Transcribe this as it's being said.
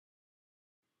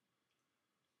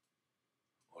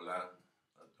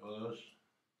todos.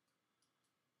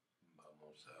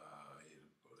 Vamos a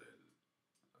ir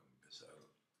a empezar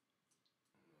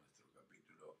nuestro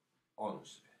capítulo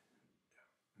 11.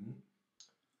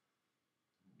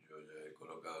 Yo ya he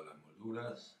colocado las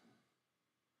molduras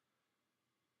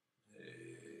y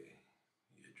he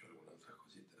hecho algunas otras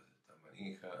cositas. Estas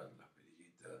manijas, las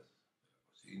perillitas de la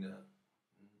cocina,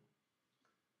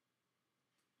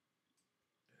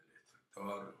 el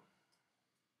extractor,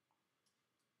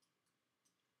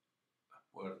 las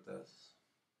puertas.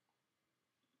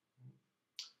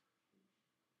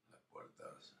 Las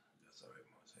puertas ya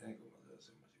sabemos, cómo se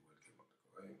hacemos igual que Marco,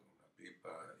 con una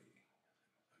pipa y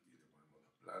aquí le ponemos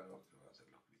los planos que van a ser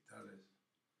los cristales.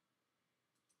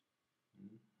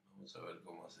 Vamos a ver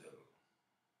cómo hacer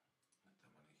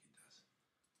estas manijitas.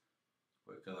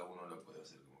 Pues cada uno lo puede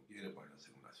hacer como quiere, pueden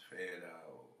hacer una esfera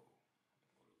o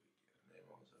lo que quieran.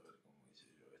 Vamos a ver cómo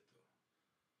hice yo esto,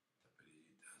 estas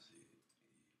perillitas y estas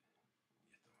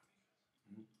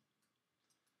manijas.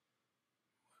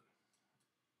 Bueno,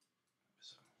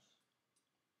 empezamos.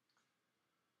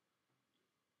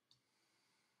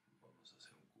 Vamos a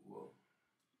hacer un cubo.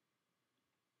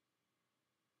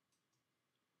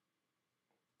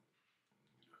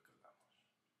 Y lo escalamos.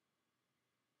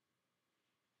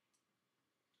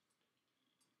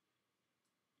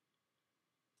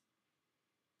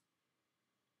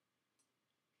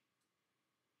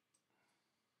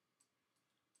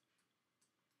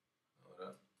 Ahora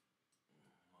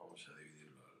vamos a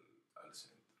dividirlo al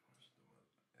centro. Vamos a tomar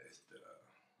esta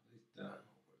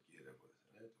o cualquiera puede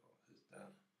ser esto. Vamos a esta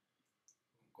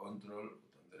con control,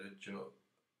 botón derecho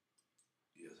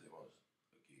y hacemos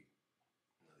aquí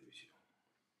una división.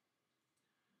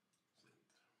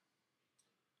 Centro.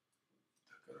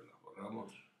 Estas caras las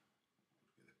borramos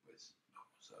porque después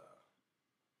vamos a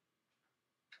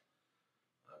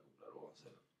acoplar. Vamos a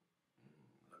hacer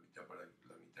la mitad para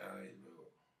la mitad y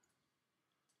luego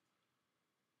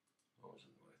vamos a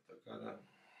tomar esta cara,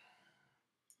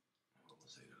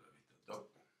 vamos a ir a la vista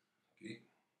top, aquí,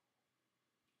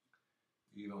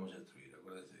 y vamos a extruir.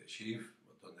 Acuérdense de Shift,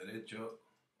 botón derecho,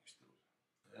 extruir.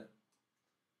 Vamos a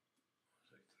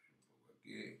extruir un poco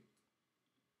aquí,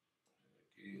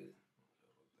 vamos a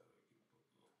rotar aquí un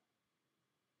poco,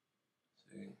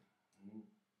 ¿sí?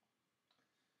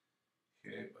 G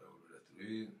para volver a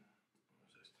extruir,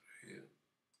 vamos a extruir,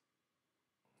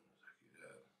 vamos a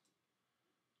girar,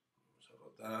 vamos a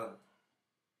rotar,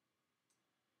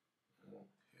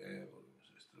 G, volvemos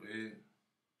a extruir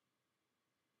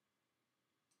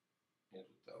y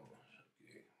rotamos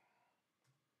aquí,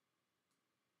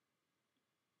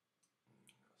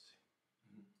 así.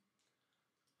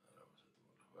 Ahora vamos a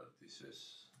tomar los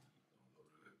vértices,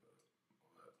 W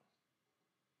para mover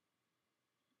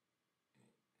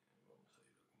y vamos a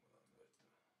ir acomodando esto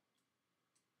un poquito.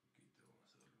 Vamos a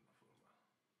darle una forma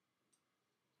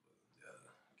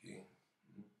redondeada aquí.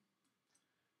 Vamos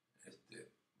a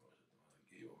tomar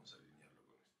aquí y vamos a alinearlo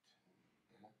con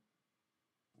este.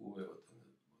 V, botón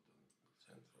del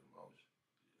centro del mouse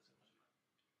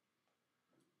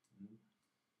y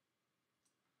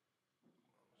hacemos vamos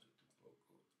a esto un poco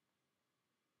así,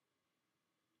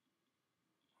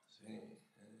 lo hacemos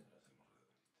redondito,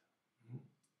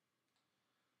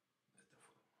 de esta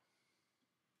forma.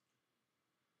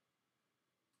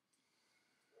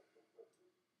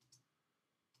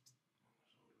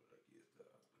 Vamos a volver aquí a esta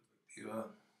perspectiva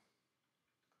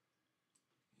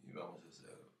y vamos a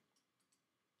hacer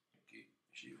aquí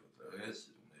Shift otra vez,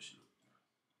 un edge loop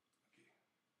aquí.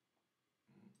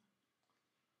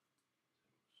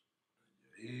 Hacemos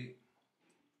ahí,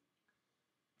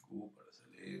 Q para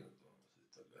salir, tomamos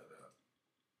esta cara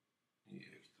y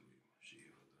extruimos.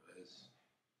 Shift otra vez,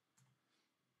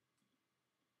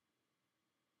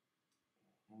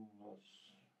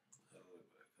 R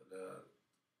para escalar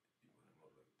y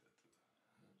ponemos recta esta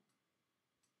cara.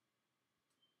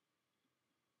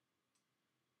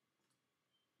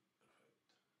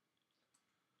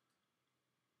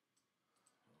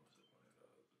 Perfecto. Vamos a poner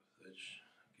otro edge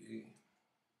aquí.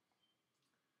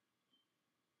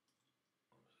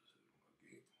 Vamos a hacer uno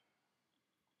aquí.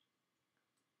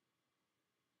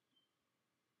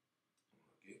 Uno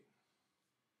aquí.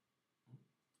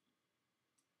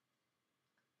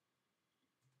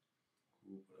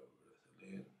 Q para volver a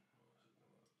salir. Vamos a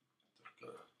tomar estas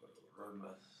caras para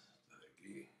borrarlas. Estas de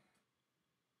aquí.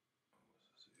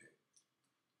 Vamos así.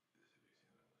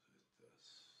 Deseleccionamos estas.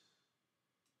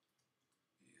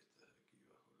 Y estas de aquí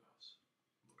abajo las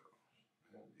borramos.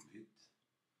 Delete.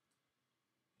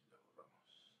 Y las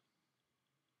borramos.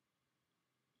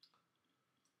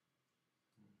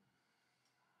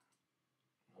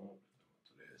 No,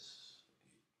 apretamos 3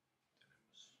 y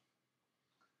tenemos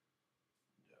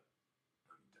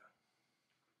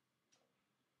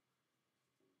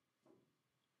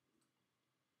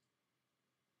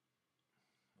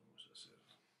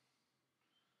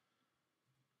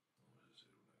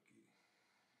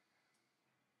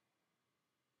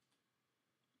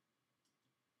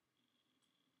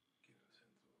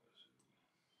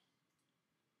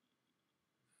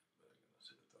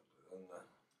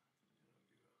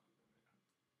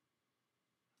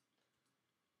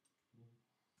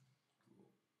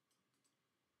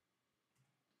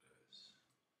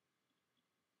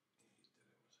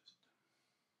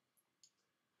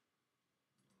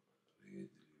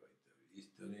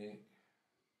history,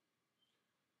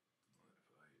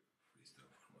 modify, freeze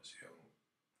transformación,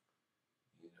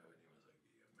 y nos venimos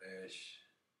aquí a mesh,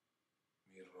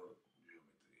 mirror,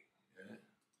 geometry, le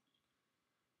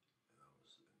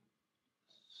damos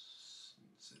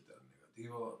en z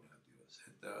negativo, negativo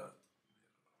z,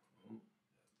 mirror,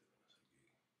 ya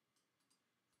tenemos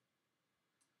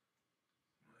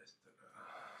aquí nuestra,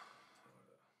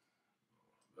 ahora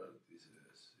vamos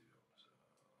vértices y vamos a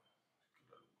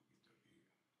escalar un poquito aquí.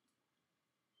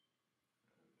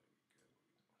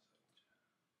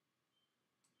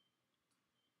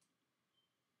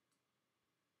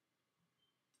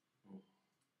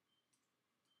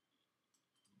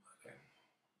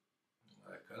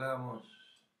 La escalamos,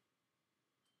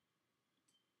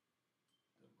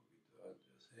 está un poquito alto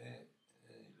así,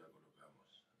 y la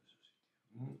colocamos en su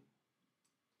sitio.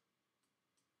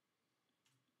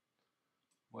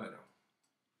 Bueno,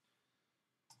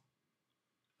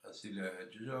 así lo he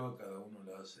hecho yo, cada uno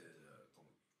lo hace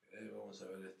como quiere. Vamos a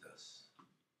ver estas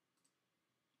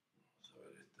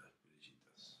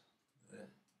perillitas,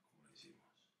 como lo hicimos.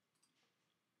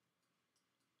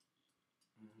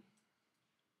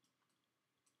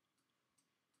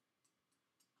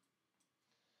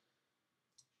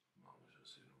 Vamos a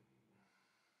hacer un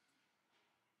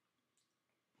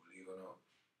polígono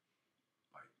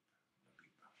pipe, una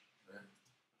pipa. Una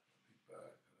pipa,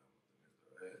 escalamos también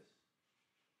otra vez.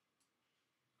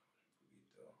 Un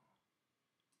poquito.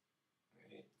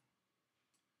 Ahí.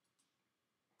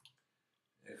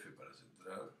 F para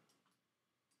centrar.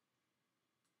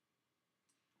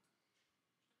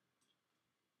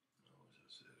 Vamos a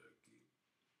hacer aquí un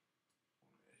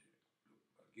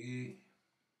aquí.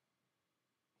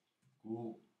 Q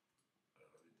para la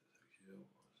herramienta de selección.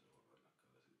 Vamos a borrar las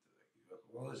caras estas de aquí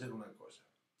abajo. Vamos a hacer una cosa.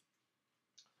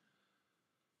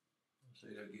 Vamos a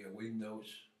ir aquí a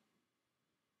Windows,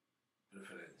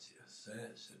 preferencias,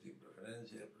 setting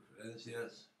preferencias.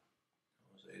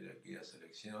 Vamos a ir aquí a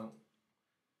selección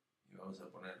y vamos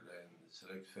a ponerle en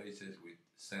select faces with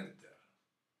center.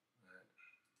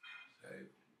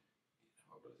 Save. Y nos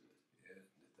va a aparecer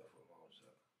así. De esta forma vamos a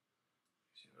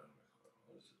accionar mejor.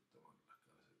 Vamos a tomar las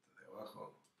caras estas de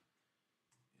abajo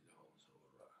y las vamos a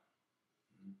borrar.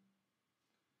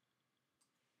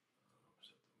 Vamos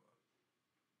a tomar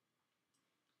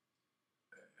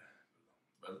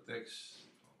vertex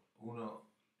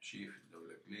 1, shift,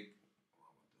 doble clic,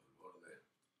 vamos todo el borde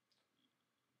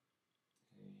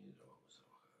y lo vamos a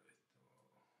bajar esto.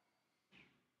 Ahí.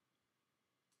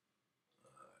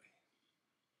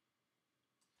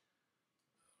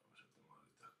 Vamos a tomar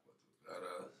estas cuatro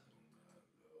caras, 1,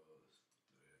 2,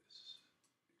 3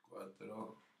 y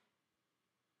 4,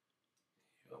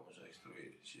 y vamos a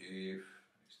extruir, shift,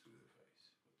 extrude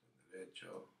face, botón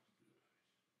derecho,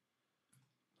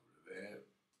 W,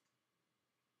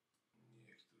 y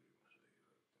extruimos ahí un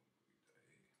poquito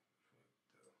ahí,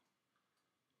 perfecto.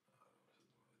 Ahora vamos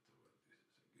a tomar estos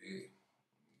vértices aquí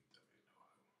y también lo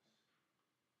bajamos.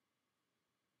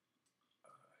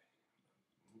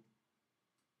 Ahí, ahí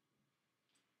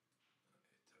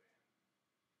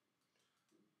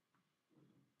está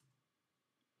bien.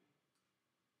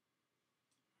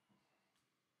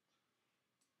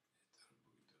 Está un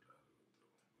poquito largo,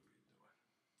 entramos un poquito, bueno,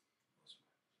 más o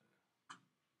menos.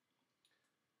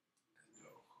 Esto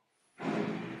abajo.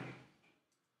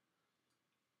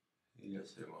 Y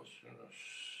hacemos unos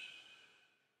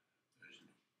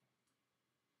sloop.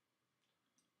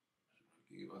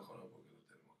 Aquí abajo no, porque no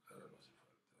tenemos cara, no hace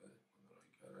falta. Cuando no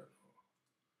hay cara, no.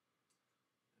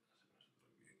 Hacemos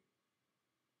otro aquí.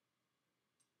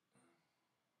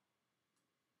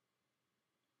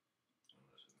 No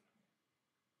lo hacemos aquí.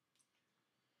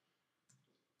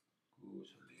 Q,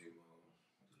 salimos,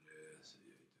 3,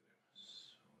 y ahí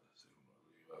tenemos. Vamos a hacer uno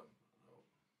arriba. No.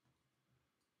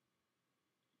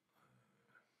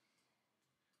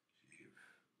 Shift,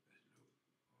 sloop.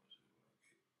 Vamos a hacer uno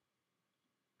aquí. Que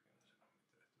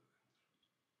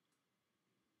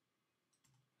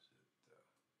no se nos meta esto dentro. Z,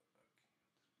 aquí.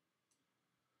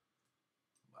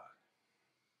 Vale.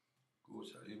 Q,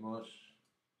 salimos.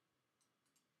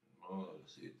 No,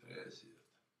 sí, 3 y ya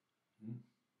está.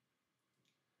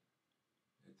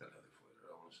 Esta es la de fuera,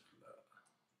 vamos a hacer la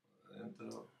de adentro.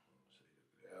 Vamos a ir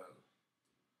a crear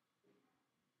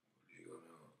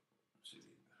polígono,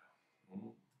 cilindro.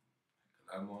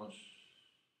 Escalamos.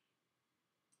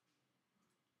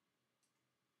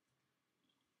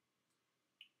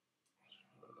 Vamos a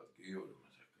ponerlo aquí, volvemos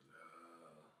a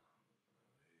escalar.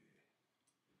 Ahí.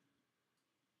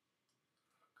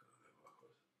 Las caras de abajo,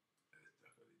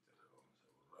 estas caritas las vamos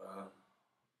a borrar.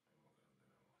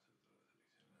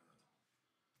 Vemos que no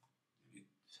tenemos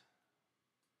esto seleccionado.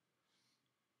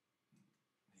 Delete.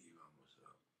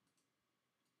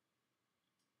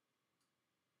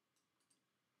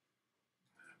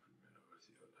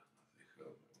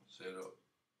 0,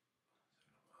 se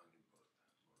nos va, no importa.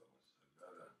 Borramos esa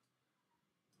cara,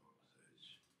 vamos a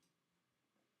Edge,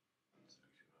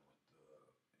 seleccionamos todo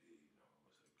y nos vamos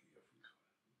aquí a Filter.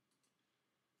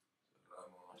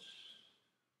 Cerramos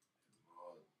el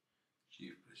mod,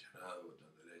 Shift presionado,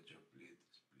 botón derecho,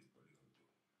 Split Polygon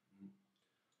Tool.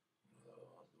 1,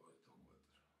 2, estos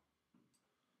 4.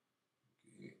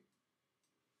 Aquí,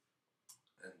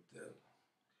 Enter,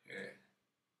 G.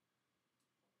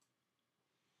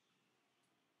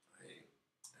 Ahí,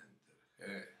 Enter, G.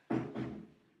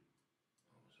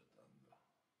 Vamos atando.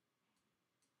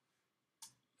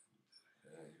 Enter, G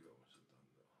y vamos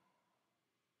atando.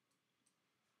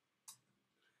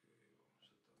 Enter, G,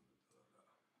 vamos atando toda la.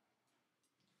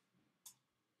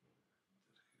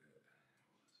 Enter, G,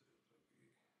 vamos a hacer otro aquí.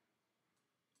 Ahí. Vamos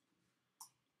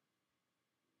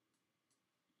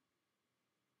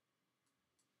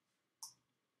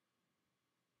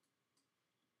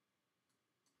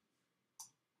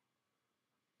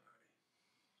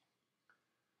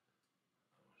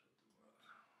a tomar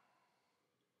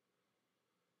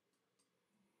 1,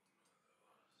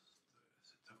 2,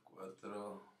 3, estos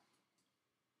 4.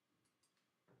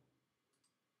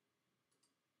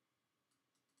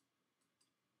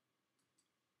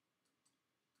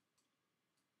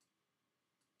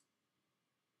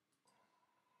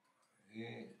 Y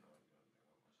ahora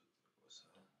tengamos otra cosa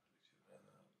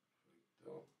seleccionada,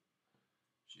 perfecto.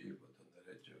 Shift, botón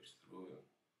derecho, extrude,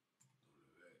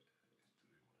 W,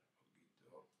 extruimos un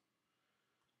poquito,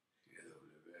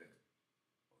 GW,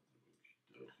 otro poquito, GW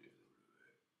y otro poquito.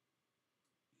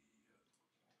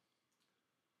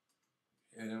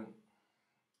 Bien,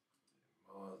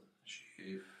 mod,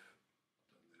 Shift,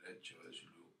 botón derecho, Edge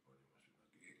Loop, ponemos uno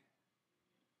aquí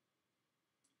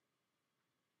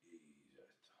y ya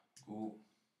está. Q,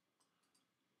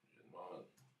 el mod,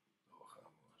 lo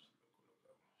bajamos, lo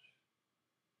colocamos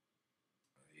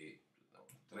ahí,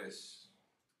 damos 3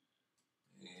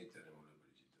 y tenemos la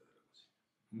perillita de la cocina.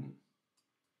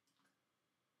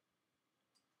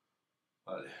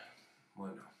 Vale,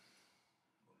 bueno,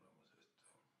 borramos esto.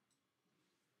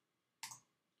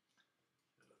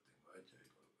 Ya las tengo hechas y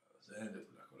colocadas,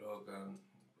 después las colocan,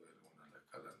 después algunas la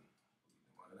escalan un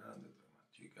poquito más grande, otras más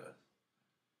chicas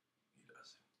y la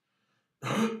hacen.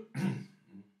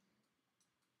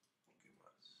 ¿Qué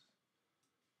más?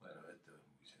 Bueno, esto es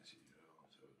muy sencillo,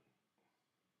 vamos a ver.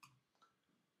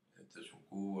 Este es un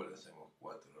cubo, le hacemos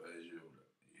 4 a ellos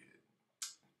y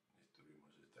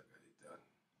destruimos esta carita.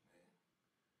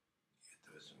 Y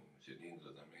esto es un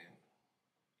cilindro también.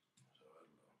 Vamos a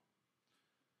verlo.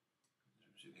 Es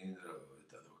un cilindro,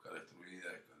 estas dos caras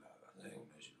destruidas, escaladas.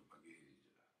 Un edge loop aquí y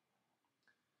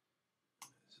ya.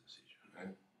 Es sencillo.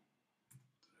 3.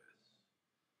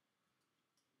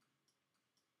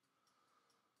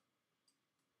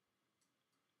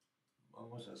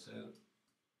 Vamos a hacer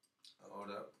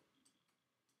ahora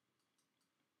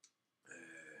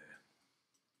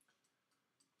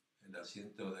el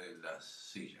asiento de las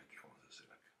sillas que vamos a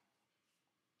hacer acá,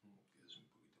 que es un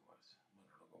poquito más, bueno,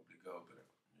 no complicado, pero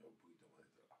lleva un poquito más de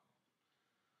trabajo.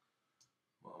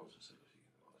 Vamos a hacer lo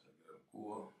siguiente, vamos a crear un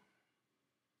cubo,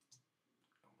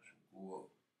 creamos un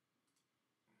cubo,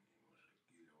 venimos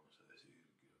aquí, le vamos a decir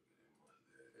que lo queremos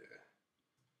de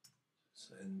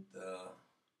 60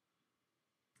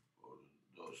 por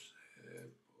 12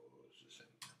 por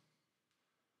 60.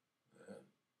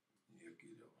 Y aquí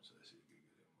le vamos a decir que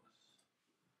queremos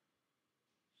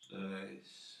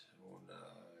 6,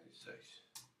 1 y 6.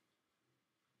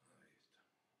 Ahí está.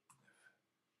 F.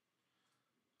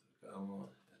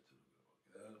 Acercamos, esto es lo que va a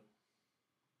quedar.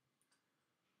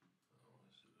 Vamos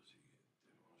a hacer lo siguiente,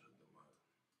 vamos a tomar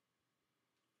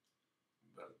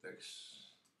vertex,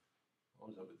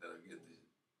 vamos a apretar aquí donde dice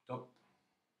top,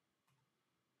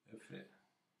 F,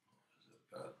 vamos a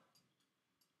acercar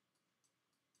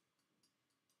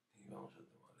y vamos a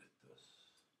tomar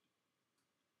estos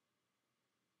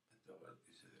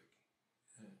vértices de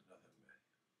aquí, las del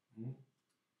medio.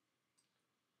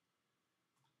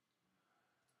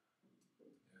 F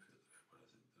otra vez para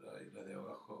centrar y las de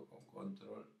abajo con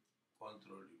control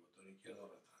y botón izquierdo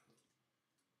arrastrando.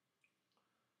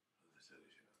 Los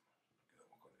deseleccionamos, nos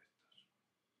quedamos con estos.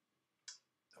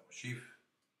 Damos Shift,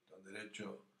 botón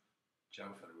derecho,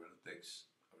 chamfer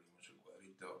vertex, abrimos el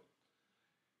cuadrito,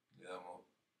 le damos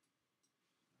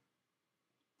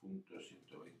punto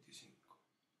 125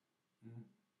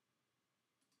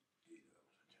 y le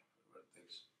damos a chamfer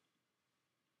vertex.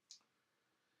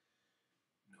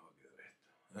 Nos va a quedar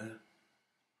esto.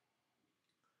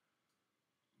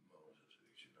 Vamos a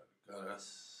seleccionar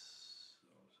caras,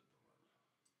 vamos a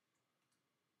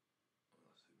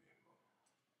tomar así mismo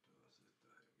todas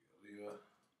estas de aquí arriba.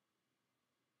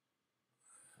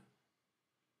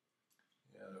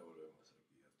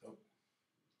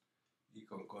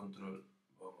 control,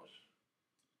 vamos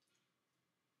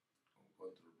con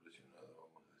control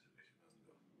presionado, vamos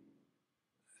deseleccionando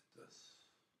estas.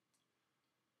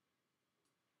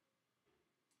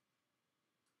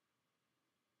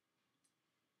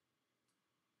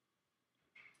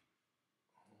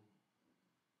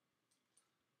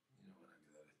 Y nos van a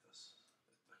quedar estas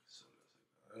solas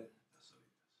acá, estas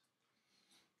solitas.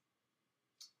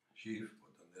 Shift,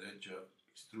 botón derecho,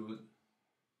 extrude,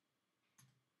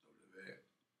 W,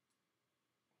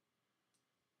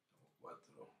 estamos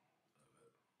 4, a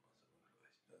ver, más o menos la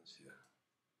distancia,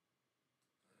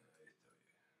 ahí está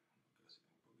bien, casi un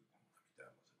poquito, una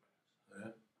mitad más o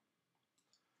menos.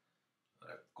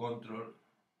 Ahora control,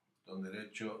 botón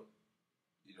derecho,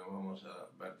 y nos vamos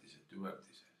a vértices, to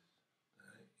vértices,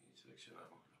 y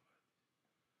seleccionamos los vértices.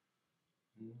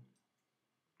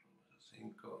 Vamos a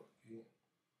 5 aquí,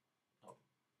 no,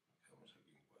 quedamos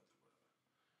aquí en 4 por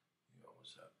ahora. Y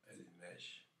vamos a Edit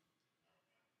Mesh,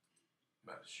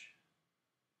 Merge.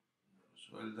 No lo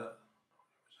suelda, lo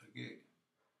ponemos aquí.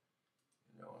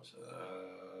 Y le vamos a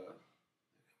dar,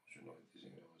 tenemos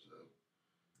 1.25, le vamos a dar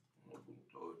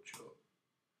 1.8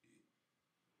 y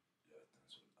ya están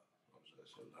soldados. Vamos a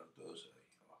soldar todos ahí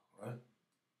abajo.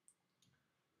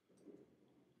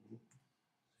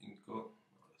 5,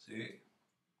 ahora sí.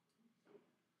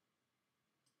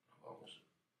 Nos vamos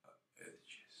a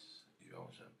Edges y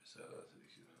vamos a empezar a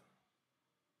seleccionar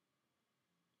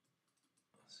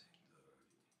así toda la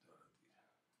línea, toda la tira.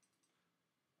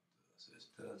 Todas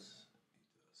estas y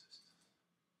todas estas.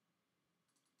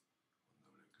 Con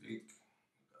doble clic,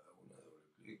 en cada una doble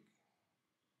clic.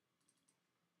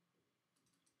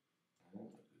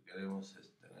 Lo que queremos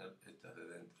es tener estas de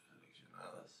dentro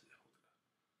seleccionadas y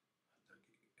hasta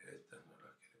aquí. Estas no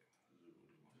las queremos. Entonces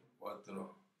volvemos a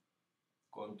 4,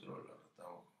 control,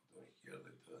 arrastramos con botón izquierdo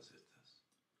y todas estas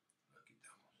las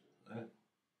quitamos.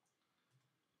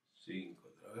 5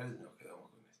 otra vez, nos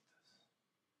quedamos con estas.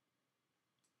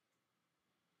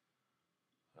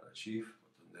 Ahora Shift,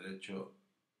 botón derecho,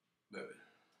 bevel.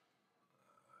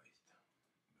 Ahí está,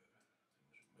 bevel.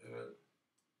 Hacemos un bevel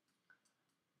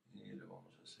y lo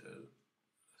vamos a hacer de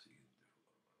la siguiente forma.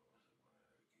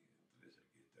 Vamos a poner aquí en 3,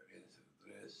 aquí está bien,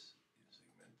 0,3 y el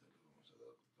segmento le vamos a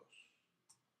dar 2.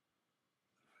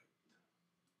 Perfecto.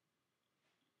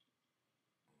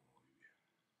 Muy bien.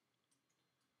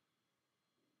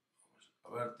 Vamos a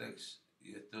vertex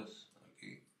y estos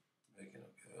aquí, ves que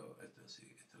nos quedó, esto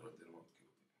sí, esto lo tenemos que,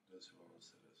 entonces vamos a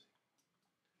hacer así.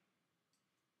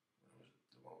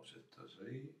 Tomamos estos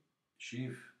ahí,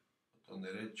 Shift, botón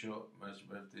derecho, Merge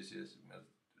Vertices,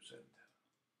 Merge to Center.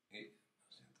 Y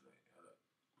nos entra ahí. Ahora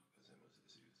lo que hacemos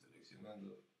es seguir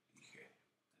seleccionando y G.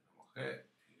 Tenemos G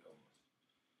y vamos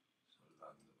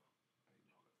soldando ahí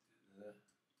los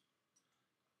vértices.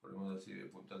 Ponemos así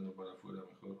apuntando para afuera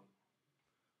mejor.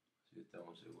 Así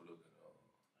estamos seguros que no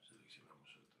seleccionamos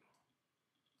otro.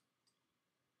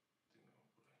 Tengo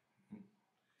por ahí.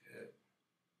 G.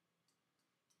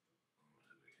 Vamos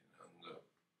seleccionando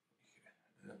y G.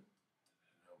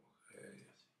 Seleccionamos G y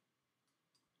así.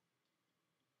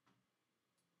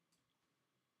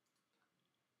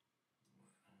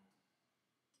 Bueno.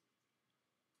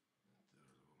 Este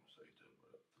lo vamos a editar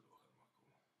para trabajar más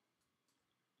cómodo.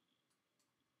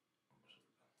 Vamos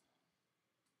soldando.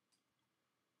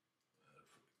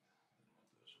 Perfecto. Tenemos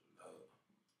todo soldado.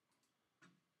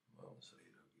 Vamos a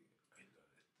ir aquí a aislar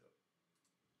esto.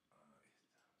 Ahí está.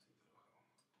 Así trabajamos.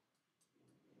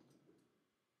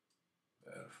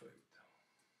 Perfecto.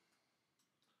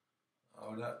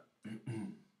 Ahora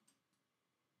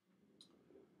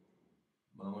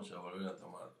vamos a volver a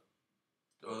tomar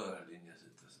todas las líneas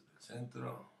estas del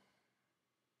centro.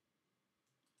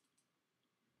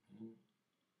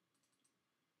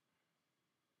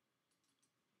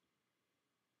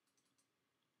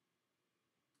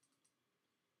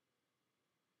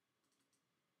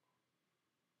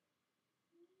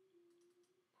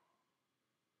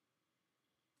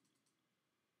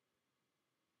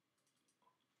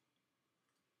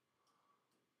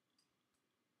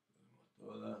 Tenemos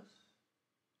todas.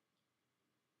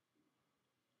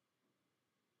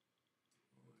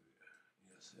 Muy bien.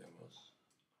 Y hacemos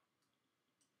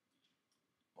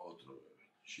otro bebé.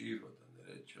 Shift, botón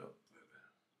derecho, bebé.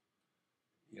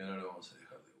 Y ahora lo vamos a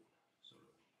dejar de uno.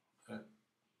 Solo uno.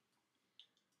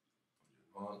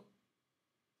 Mode.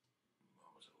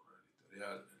 Vamos a borrar el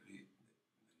historial, delete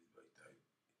by type,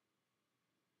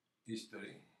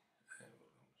 history,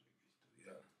 borramos aquí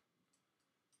historial,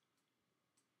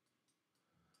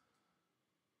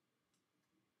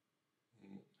 y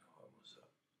nos vamos a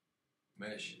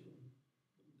mesh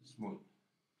smooth.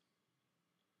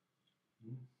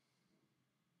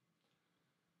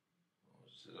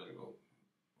 hacer algo.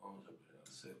 Vamos a presionar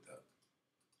Z.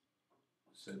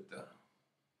 Z.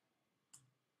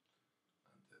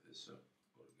 Antes de eso,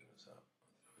 porque otra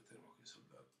vez tenemos que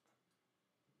soldar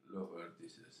los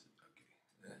vértices aquí.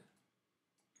 Que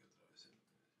otra vez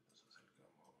nos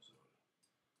acercamos, vamos a ver.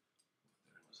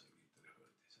 Tenemos aquí 3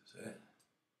 vértices.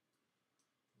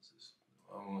 Entonces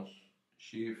vamos,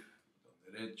 Shift, botón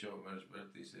derecho, Merge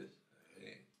vértices,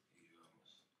 y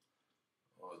vamos.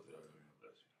 Otra vez la misma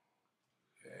operación.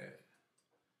 G,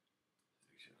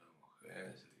 seleccionamos G,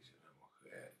 seleccionamos G,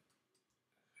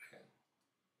 G.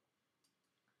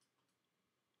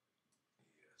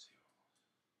 Y así vamos.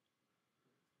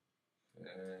 G,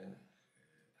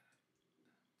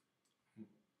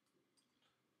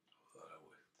 toda la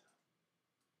vuelta.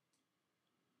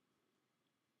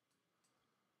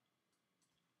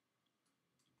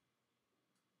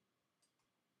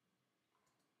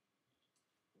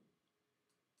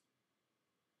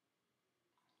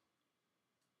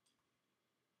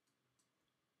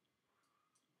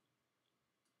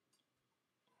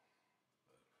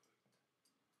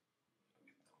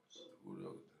 Seguro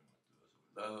que tenemos todo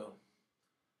soldado.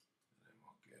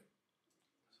 Tenemos que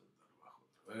soltar bajo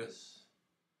otra vez.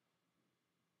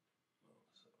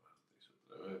 Vamos a vertex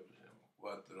otra vez, presionamos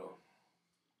 4.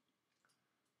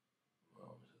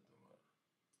 Vamos a tomar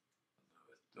otra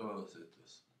vez todos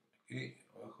estos aquí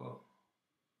abajo.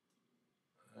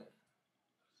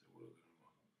 Seguro que no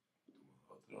hemos tomado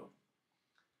otro.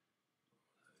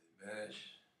 Vamos a mesh,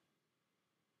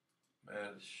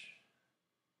 merge.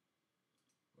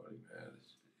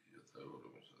 Merge, y otra vez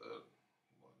volvemos a dar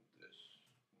guantes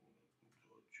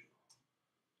 1.8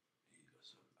 y lo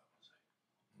soldamos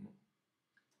ahí.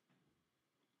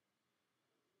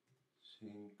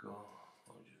 5,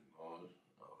 Object Mode,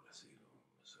 ahora sí lo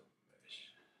vamos a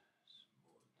Mesh,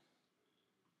 Smooth,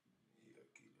 y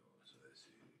aquí le vamos a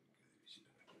decir qué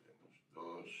divisiones queremos,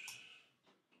 2,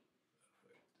 perfecto,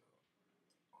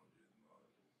 Object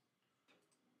Mode,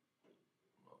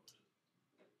 vamos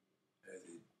a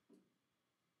Edit,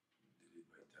 Delete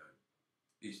by Type,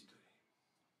 History.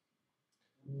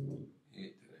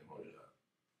 Y tenemos ya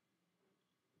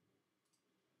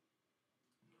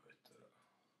nuestro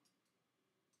armadón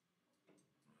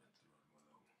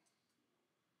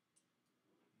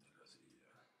de la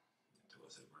silla. Esto va a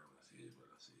ser para una silla y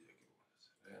para la silla que vamos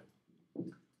a hacer.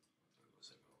 Otra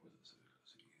cosa que vamos a hacer es lo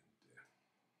siguiente.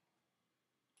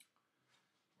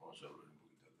 Vamos a volver un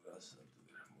poquito atrás antes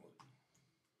del smooth.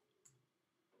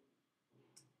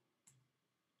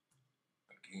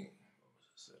 Aquí vamos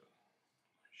a hacer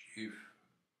Shift.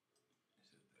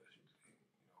 Y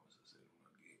vamos a hacer uno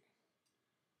aquí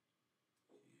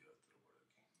y otro por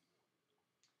aquí.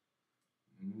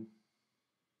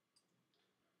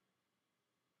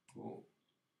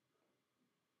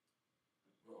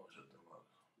 Vamos a tomar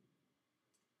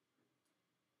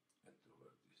estos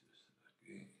vértices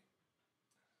aquí,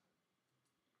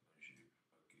 con Shift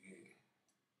aquí,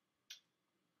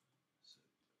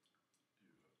 Set,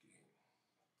 Shift aquí,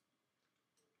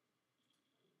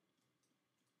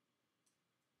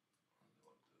 vamos a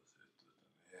tomar todos estos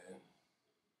también.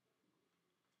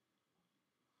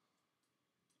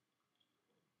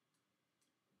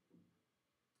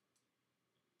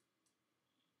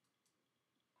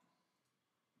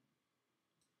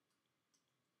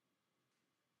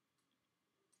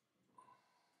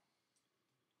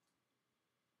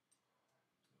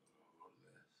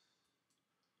 Bordes.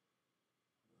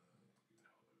 Aquí nos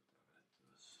faltan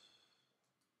estos.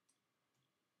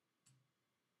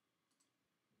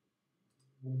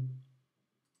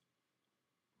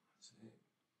 Así.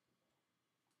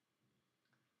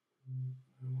 Vemos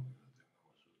que no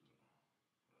tengamos otro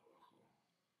por abajo.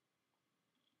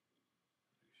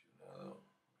 Seleccionado.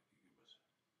 Aquí, ¿qué pasa?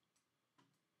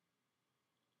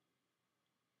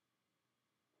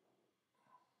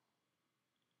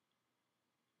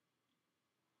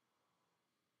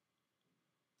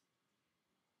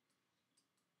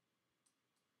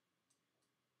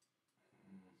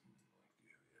 Aquí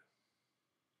había.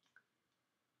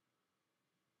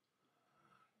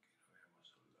 Aquí lo habíamos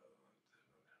soldado antes. Vale,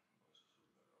 vamos a soldar ahora.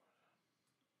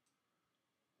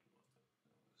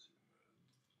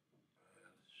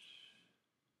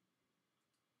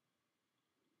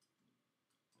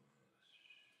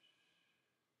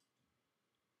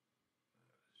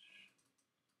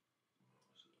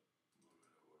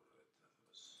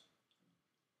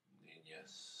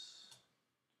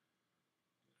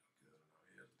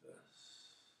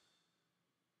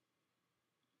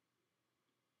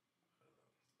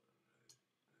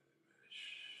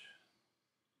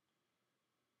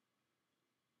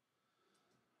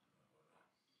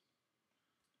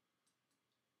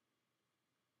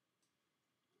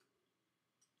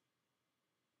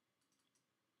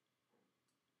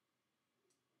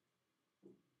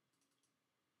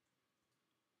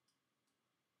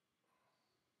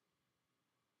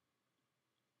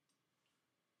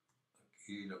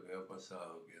 Y lo que ha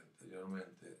pasado que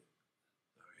anteriormente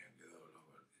habían quedado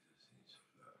los vértices sin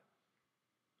soldar.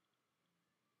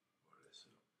 Por eso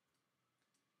y aún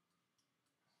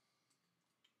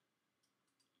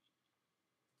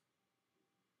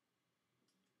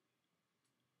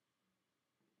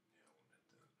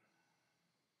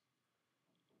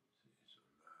están sin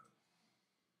soldar.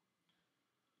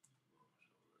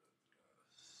 Vamos a volver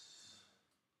atrás.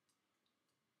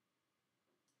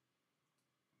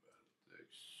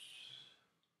 Vertex.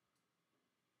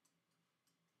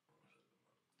 Vamos a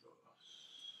tomar todos.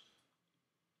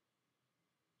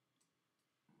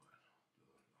 Bueno,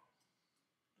 todos no.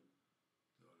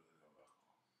 Todos los de abajo.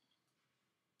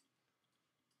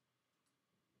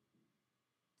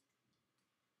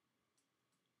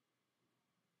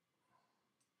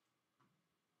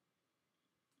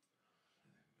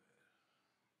 Vamos a darle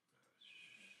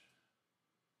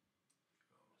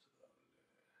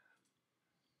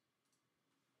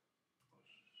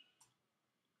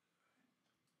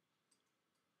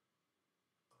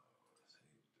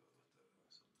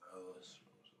ahora sí,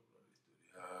 todos estarán soldados. Vamos a borrar el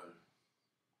historial.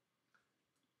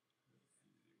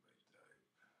 Delete by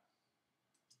type.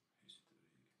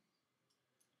 History.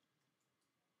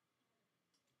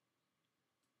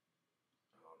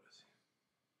 Ahora sí.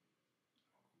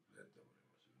 Completa,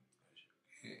 ponemos un calle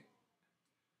aquí.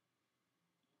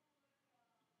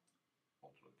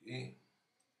 Otro aquí.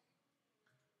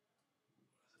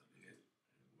 Va a salir el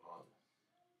mod.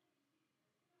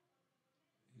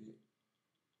 Y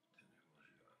tenemos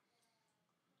ya.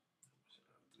 Vamos a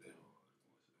poner 3, vamos a ver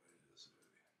cómo se ve, ya se ve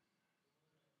bien.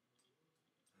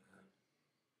 Ahora sí vamos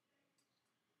a tomar estos vértices.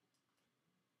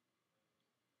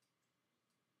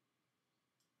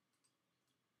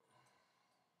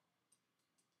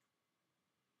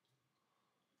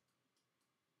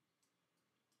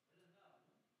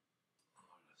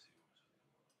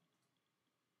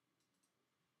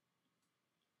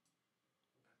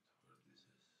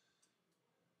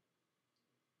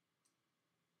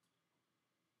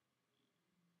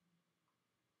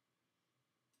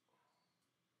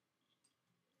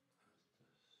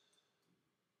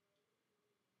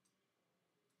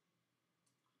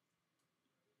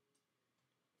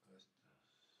 Estas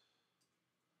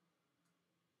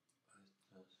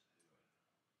y bueno,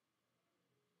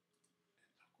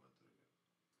 estos 4 que nos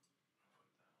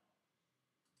faltan.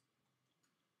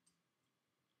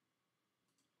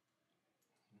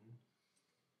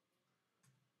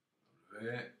 W, vamos a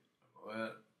ver,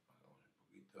 bajamos un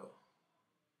poquito.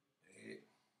 Y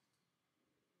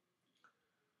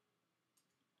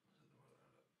vamos a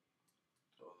tomar ahora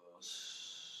todos.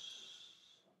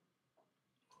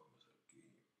 Vamos aquí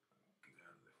a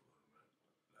crear de forma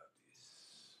látiz.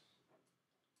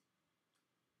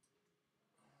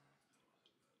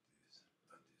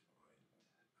 Látiz point.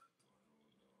 A tomar 1,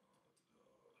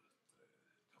 2, 3,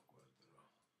 estos 4.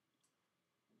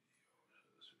 Y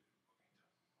vamos a subir un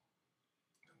poquito.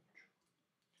 No mucho.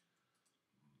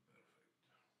 Perfecto.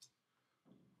 Vamos a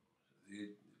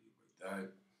edit, delete by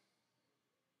type.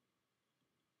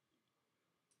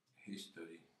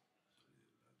 History.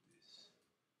 Salir látiz.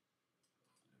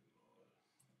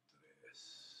 Tengo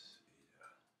 3 y ya.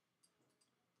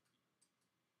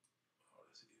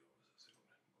 Ahora sí vamos a hacer un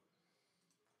smooth.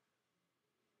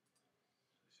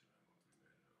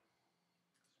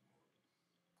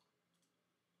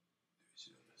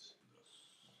 Seleccionamos primero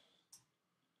smooth. Divisiones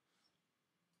 2.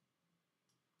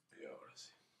 Y ahora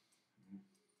sí.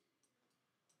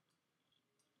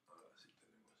 Ahora sí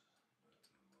tenemos nuestro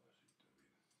modocito bien.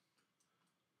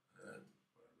 Para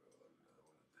luego darle una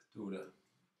buena textura.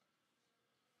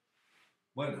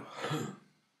 Bueno,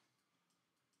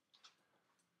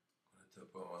 con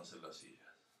esto podemos hacer las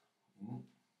sillas.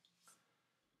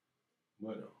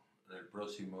 Bueno, en el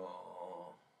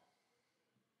próximo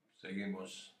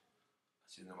seguimos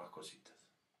haciendo más cositas.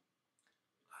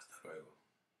 Hasta luego.